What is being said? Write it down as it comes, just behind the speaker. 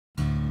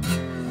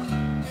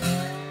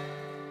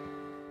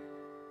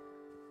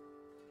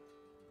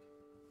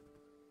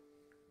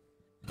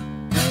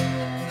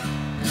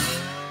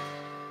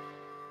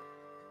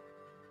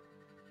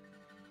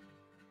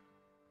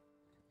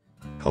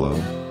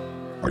Hello?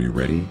 Are you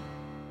ready?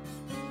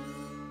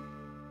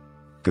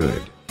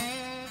 Good.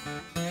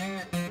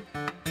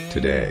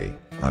 Today,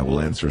 I will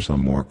answer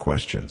some more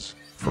questions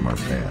from our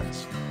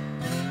fans.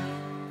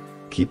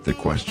 Keep the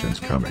questions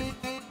coming.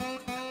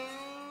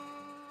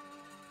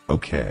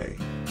 Okay.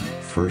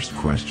 First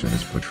question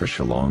is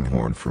Patricia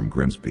Longhorn from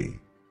Grimsby.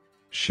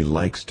 She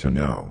likes to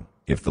know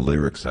if the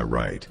lyrics I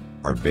write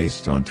are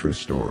based on true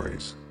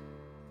stories.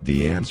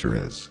 The answer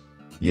is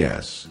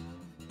yes,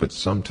 but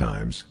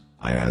sometimes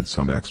I add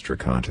some extra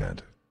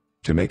content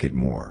to make it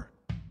more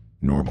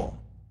normal.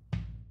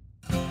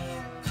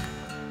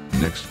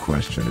 Next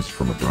question is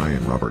from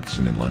Brian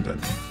Robertson in London.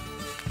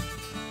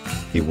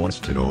 He wants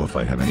to know if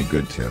I have any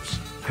good tips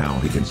how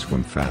he can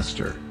swim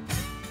faster.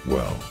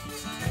 Well,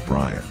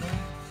 Brian,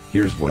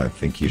 here's what I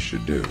think you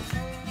should do.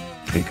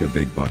 Take a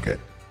big bucket,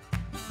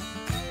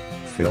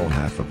 fill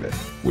half of it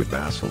with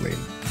Vaseline,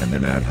 and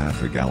then add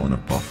half a gallon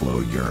of buffalo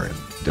urine,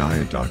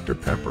 Diet Dr.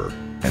 Pepper,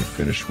 and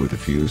finish with a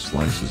few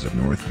slices of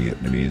North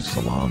Vietnamese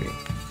salami.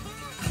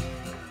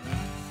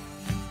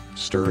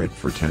 Stir it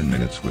for 10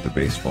 minutes with a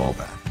baseball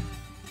bat.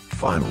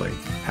 Finally,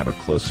 have a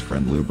close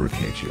friend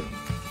lubricate you.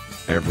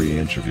 Every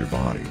inch of your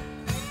body.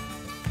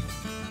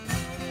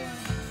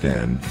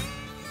 Then,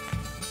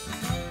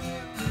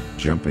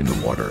 jump into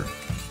water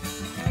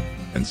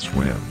and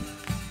swim.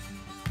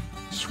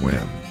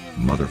 Swim,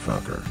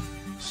 motherfucker.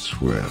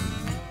 Swim.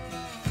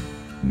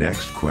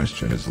 Next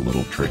question is a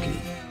little tricky.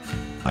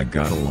 I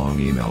got a long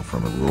email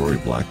from a Rory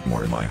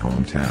Blackmore in my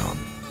hometown,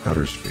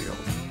 Huddersfield.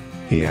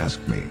 He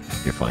asked me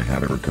if I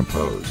have ever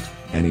composed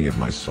any of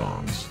my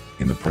songs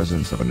in the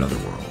presence of another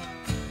world.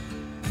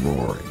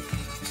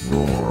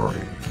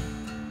 Rory.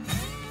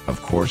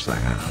 Of course I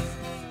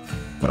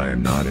have. But I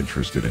am not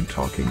interested in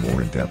talking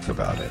more in depth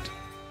about it.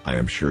 I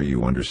am sure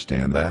you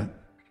understand that?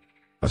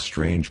 A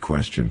strange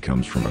question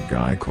comes from a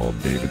guy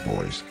called David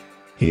Boyce.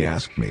 He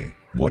asked me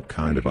what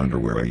kind of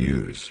underwear I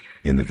use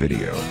in the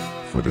video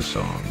for the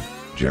song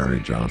Jerry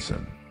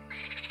Johnson.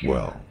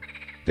 Well,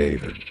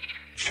 David,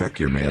 check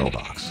your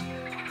mailbox.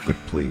 But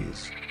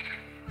please,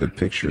 the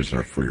pictures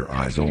are for your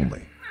eyes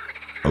only.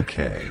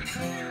 Okay,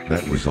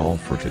 that was all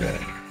for today.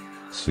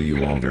 See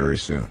you all very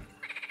soon.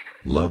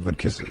 Love and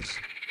kisses.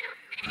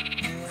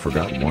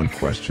 Forgot one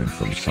question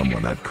from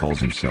someone that calls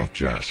himself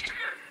just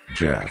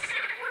Jeff.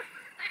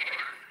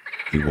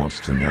 He wants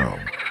to know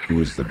who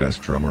is the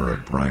best drummer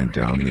of Brian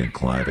Downey and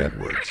Clive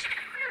Edwards.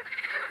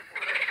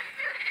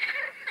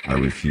 I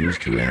refuse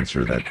to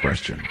answer that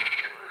question.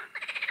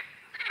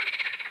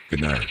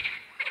 Good night.